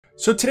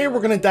So today we're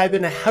going to dive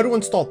into how to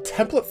install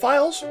template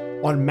files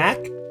on Mac,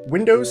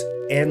 Windows,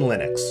 and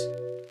Linux.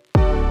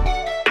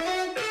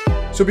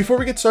 So before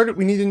we get started,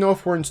 we need to know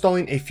if we're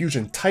installing a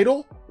Fusion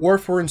title or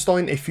if we're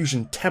installing a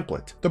Fusion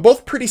template. They're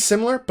both pretty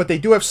similar, but they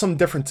do have some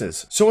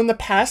differences. So in the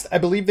past, I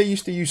believe they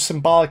used to use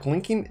symbolic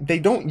linking. They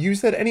don't use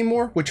that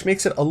anymore, which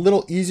makes it a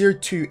little easier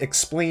to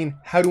explain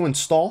how to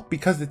install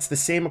because it's the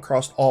same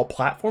across all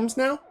platforms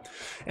now.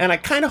 And I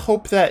kind of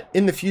hope that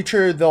in the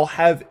future, they'll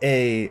have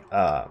an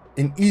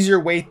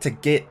easier way to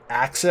get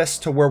access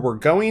to where we're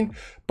going.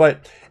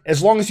 But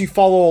as long as you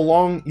follow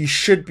along, you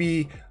should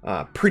be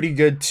pretty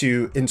good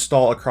to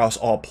install across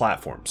all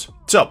platforms.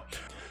 So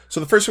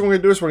the first thing we're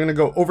gonna do is we're gonna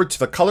go over to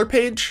the color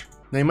page.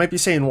 Now you might be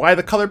saying, why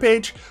the color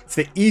page? It's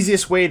the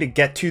easiest way to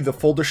get to the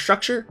folder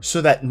structure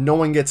so that no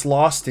one gets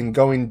lost in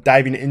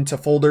diving into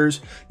folders.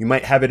 You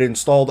might have it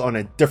installed on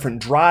a different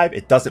drive.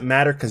 It doesn't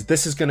matter because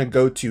this is gonna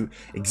go to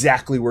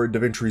exactly where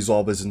DaVinci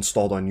Resolve is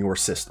installed on your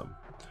system.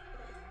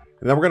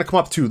 And then we're gonna come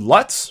up to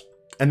LUTs.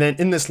 And then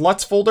in this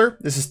LUTs folder,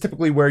 this is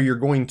typically where you're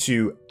going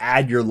to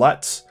add your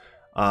LUTs,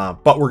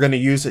 but we're gonna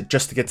use it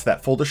just to get to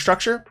that folder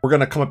structure. We're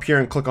gonna come up here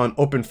and click on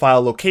Open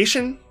File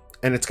Location,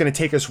 and it's gonna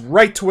take us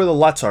right to where the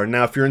LUTs are.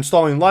 Now, if you're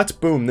installing LUTs,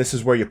 boom, this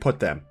is where you put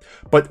them.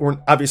 But we're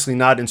obviously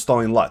not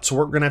installing LUTs. So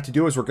what we're gonna have to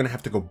do is we're gonna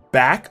have to go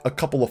back a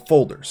couple of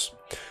folders.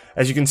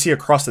 As you can see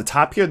across the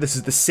top here, this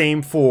is the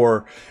same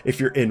for if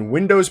you're in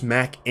Windows,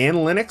 Mac, and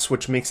Linux,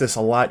 which makes this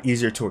a lot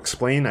easier to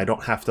explain. I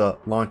don't have to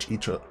launch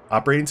each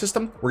operating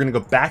system. We're gonna go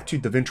back to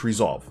DaVinci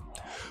Resolve.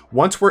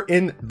 Once we're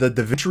in the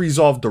DaVinci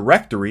Resolve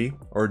directory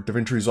or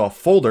DaVinci Resolve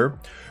folder,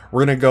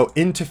 we're gonna go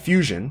into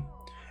Fusion.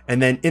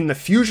 And then in the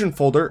Fusion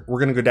folder, we're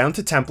gonna go down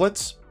to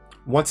templates.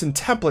 Once in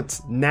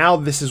templates, now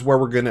this is where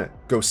we're gonna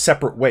go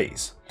separate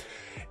ways.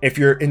 If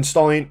you're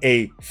installing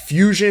a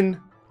Fusion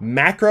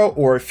macro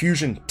or a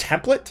Fusion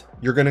template,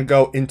 you're gonna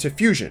go into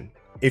Fusion.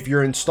 If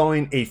you're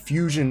installing a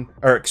Fusion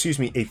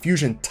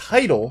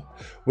title,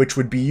 which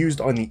would be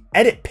used on the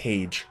edit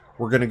page,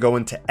 we're gonna go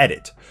into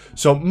edit.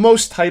 So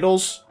most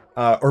titles,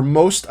 or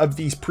most of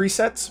these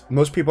presets,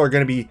 most people are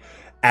gonna be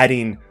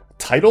adding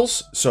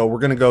titles. So we're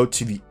gonna go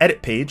to the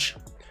edit page.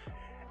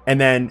 And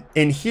then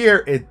in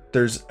here,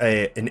 there's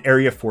an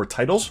area for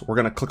titles. We're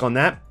gonna click on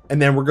that.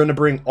 And then we're gonna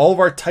bring all of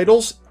our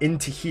titles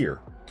into here.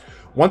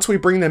 Once we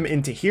bring them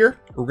into here,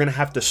 we're gonna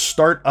have to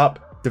start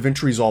up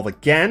DaVinci Resolve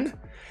again.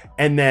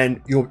 And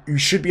then you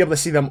should be able to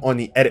see them on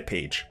the edit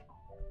page.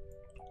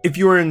 If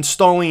you are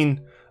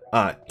installing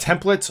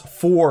templates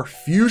for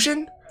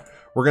Fusion,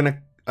 we're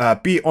gonna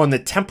be on the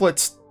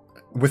templates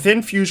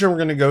within Fusion. We're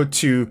gonna go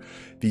to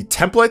the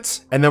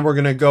templates and then we're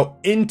gonna go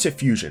into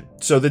Fusion.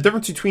 So the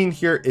difference between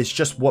here is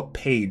just what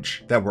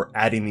page that we're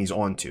adding these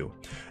onto.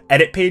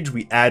 Edit page,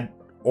 we add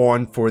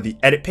on for the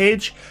edit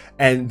page,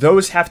 and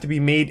those have to be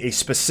made a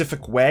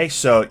specific way.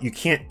 So you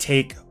can't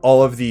take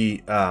all of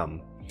the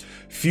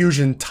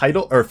Fusion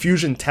title or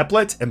Fusion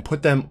templates and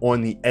put them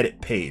on the edit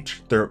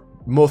page. They're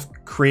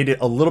both created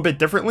a little bit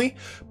differently,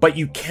 but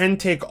you can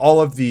take all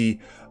of the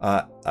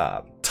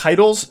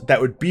titles that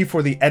would be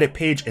for the edit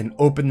page and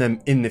open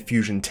them in the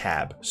Fusion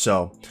tab.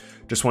 So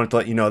just wanted to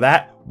let you know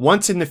that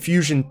once in the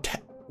Fusion,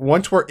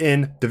 once we're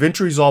in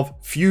DaVinci Resolve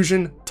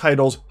Fusion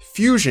titles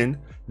Fusion,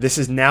 this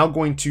is now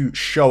going to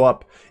show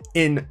up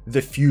in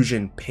the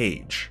Fusion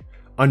page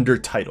under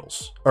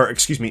titles, or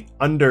excuse me,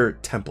 under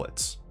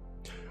templates.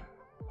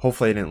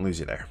 Hopefully I didn't lose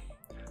you there.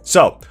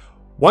 So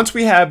once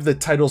we have the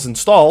titles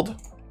installed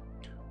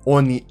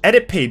on the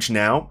edit page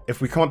now,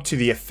 if we come up to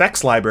the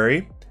effects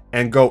library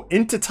and go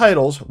into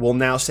titles, we'll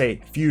now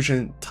say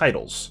Fusion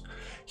titles.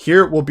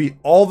 Here will be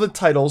all the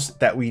titles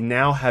that we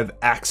now have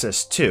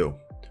access to,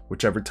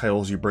 whichever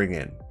titles you bring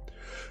in.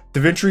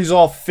 DaVinci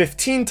Resolve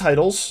 15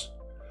 titles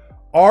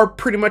are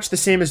pretty much the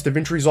same as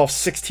DaVinci Resolve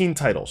 16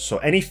 titles. So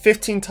any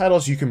 15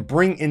 titles you can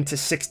bring into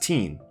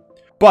 16.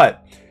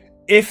 But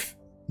if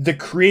the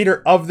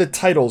creator of the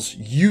titles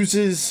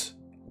uses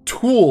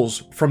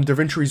tools from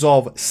DaVinci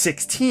Resolve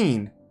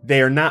 16,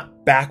 they are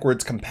not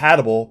backwards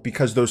compatible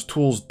because those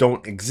tools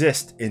don't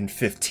exist in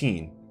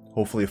 15.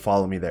 Hopefully you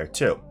follow me there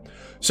too.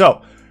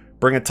 So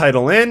bring a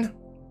title in,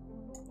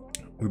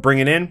 we bring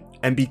it in,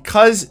 and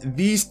because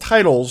these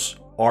titles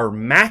are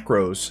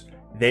macros,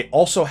 they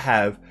also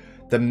have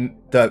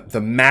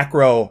the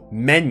macro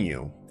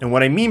menu. And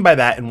what I mean by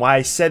that, and why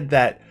I said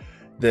that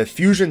the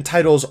Fusion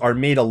titles are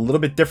made a little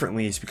bit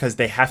differently, is because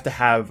they have to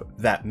have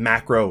that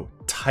macro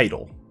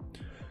title.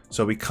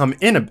 So we come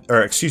in,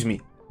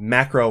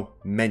 macro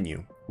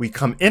menu. We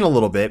come in a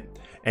little bit,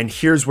 and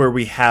here's where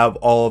we have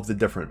all of the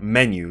different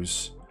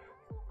menus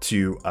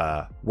to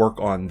work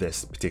on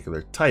this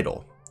particular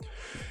title.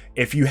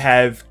 If you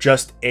have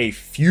just a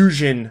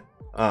Fusion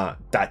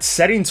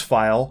 .settings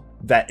file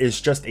that is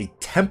just a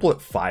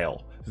template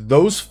file,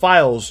 those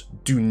files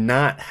do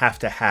not have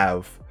to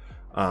have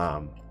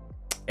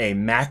a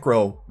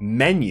macro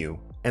menu.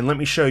 And let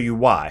me show you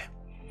why.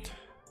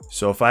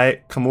 So if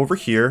I come over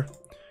here,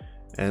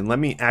 and let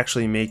me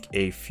actually make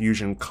a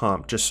Fusion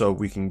comp just so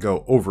we can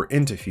go over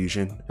into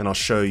Fusion, and I'll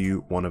show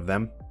you one of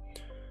them.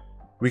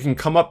 We can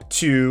come up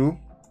to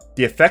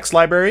the effects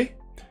library,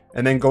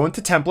 and then go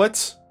into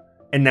templates.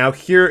 And now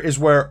here is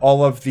where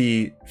all of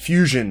the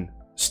Fusion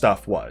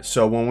stuff was.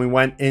 So when we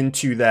went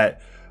into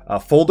that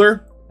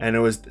folder and it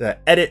was the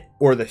edit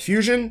or the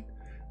Fusion,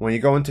 when you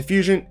go into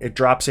Fusion, it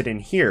drops it in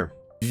here.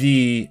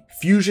 The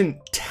Fusion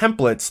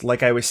templates,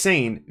 like I was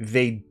saying,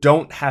 they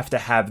don't have to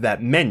have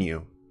that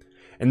menu.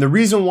 And the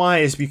reason why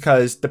is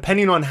because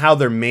depending on how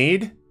they're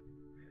made,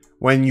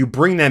 when you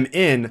bring them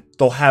in,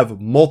 they'll have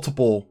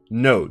multiple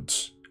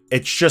nodes.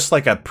 It's just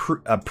like a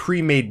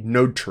pre-made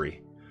node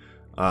tree.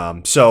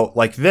 So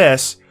like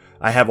this,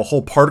 I have a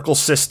whole particle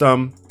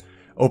system.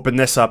 Open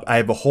this up, I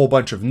have a whole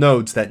bunch of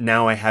nodes that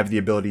now I have the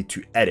ability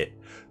to edit.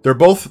 They're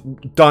both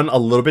done a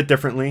little bit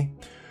differently.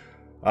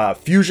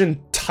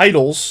 Fusion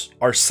titles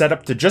are set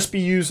up to just be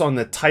used on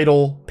the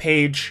title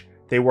page.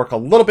 They work a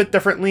little bit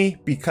differently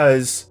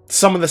because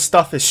some of the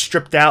stuff is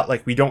stripped out.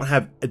 Like we don't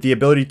have the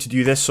ability to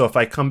do this. So if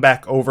I come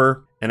back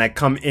over and I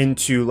come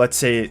into, let's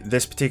say,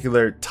 this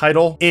particular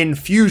title in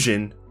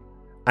Fusion,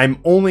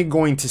 I'm only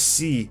going to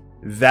see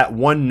that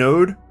one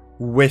node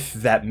with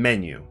that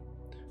menu.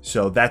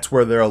 So that's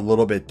where they're a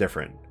little bit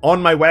different.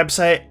 On my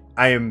website,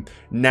 I am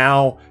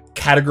now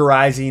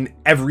categorizing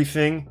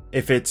everything.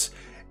 If it's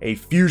a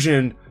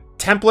Fusion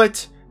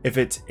template, if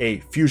it's a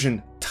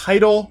Fusion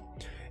title,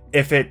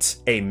 if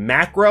it's a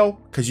macro,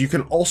 because you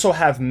can also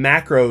have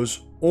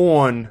macros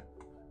on,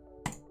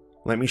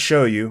 let me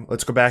show you.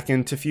 Let's go back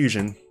into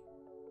Fusion.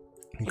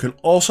 You can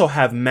also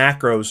have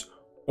macros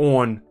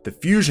on the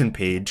Fusion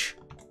page.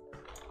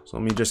 So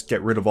let me just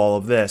get rid of all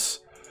of this.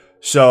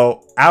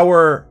 So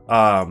our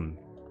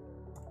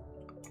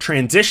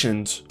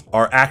transitions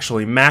are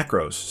actually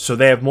macros. So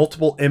they have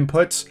multiple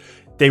inputs.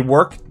 They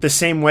work the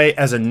same way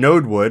as a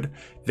node would.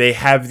 They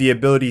have the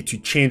ability to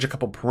change a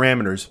couple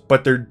parameters,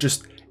 but they're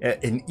just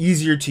an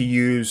easier to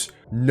use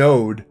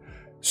node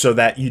so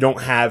that you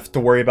don't have to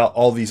worry about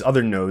all these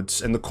other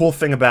nodes. And the cool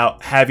thing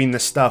about having the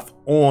stuff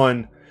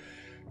on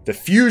the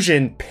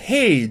Fusion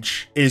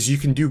page is you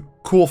can do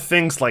cool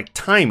things like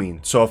timing.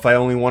 So if I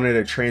only wanted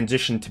a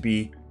transition to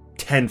be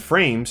 10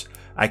 frames,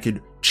 I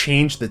could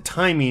change the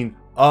timing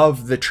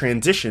of the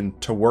transition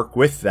to work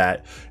with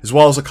that, as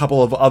well as a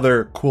couple of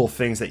other cool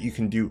things that you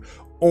can do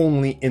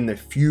only in the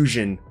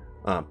Fusion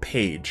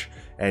page.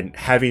 And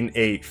having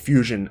a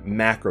Fusion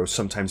macro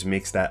sometimes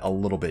makes that a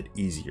little bit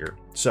easier.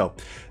 So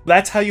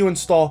that's how you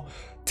install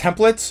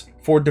templates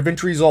for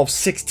DaVinci Resolve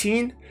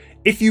 16.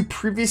 If you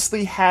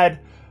previously had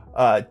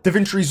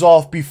DaVinci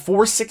Resolve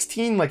before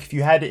 16, like if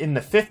you had it in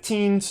the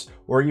 15s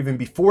or even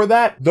before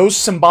that, those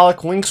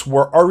symbolic links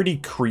were already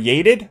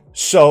created.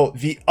 So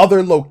the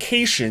other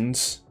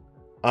locations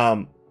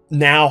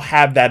now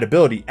have that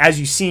ability.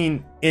 As you've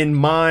seen in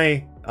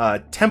my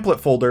template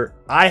folder,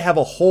 I have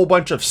a whole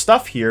bunch of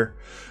stuff here.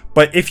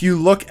 But if you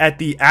look at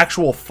the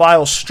actual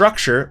file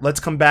structure,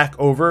 let's come back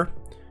over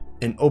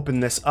and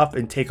open this up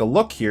and take a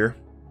look here.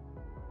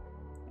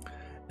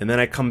 And then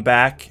I come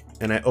back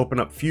and I open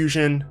up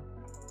Fusion,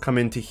 come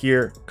into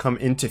here, come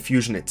into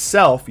Fusion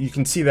itself. You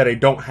can see that I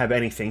don't have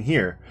anything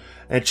here.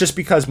 And it's just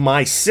because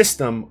my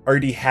system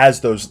already has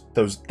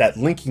that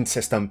linking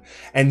system,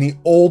 and the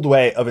old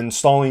way of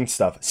installing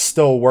stuff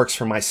still works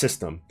for my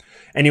system.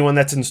 Anyone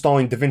that's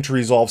installing DaVinci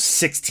Resolve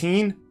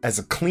 16 as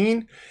a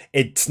clean,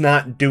 it's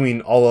not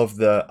doing all of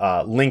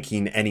the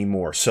linking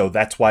anymore. So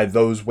that's why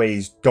those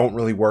ways don't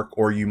really work,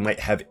 or you might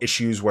have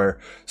issues where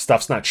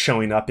stuff's not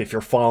showing up if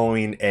you're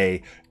following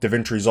a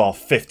DaVinci Resolve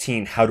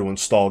 15 how to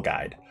install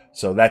guide.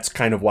 So that's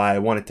kind of why I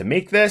wanted to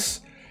make this,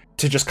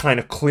 to just kind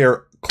of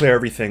clear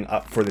everything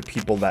up for the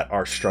people that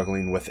are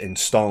struggling with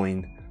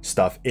installing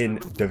stuff in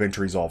DaVinci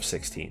Resolve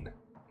 16.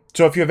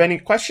 So if you have any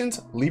questions,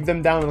 leave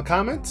them down in the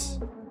comments.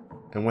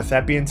 And with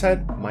that being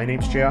said, my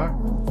name's JR.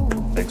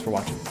 Thanks for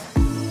watching.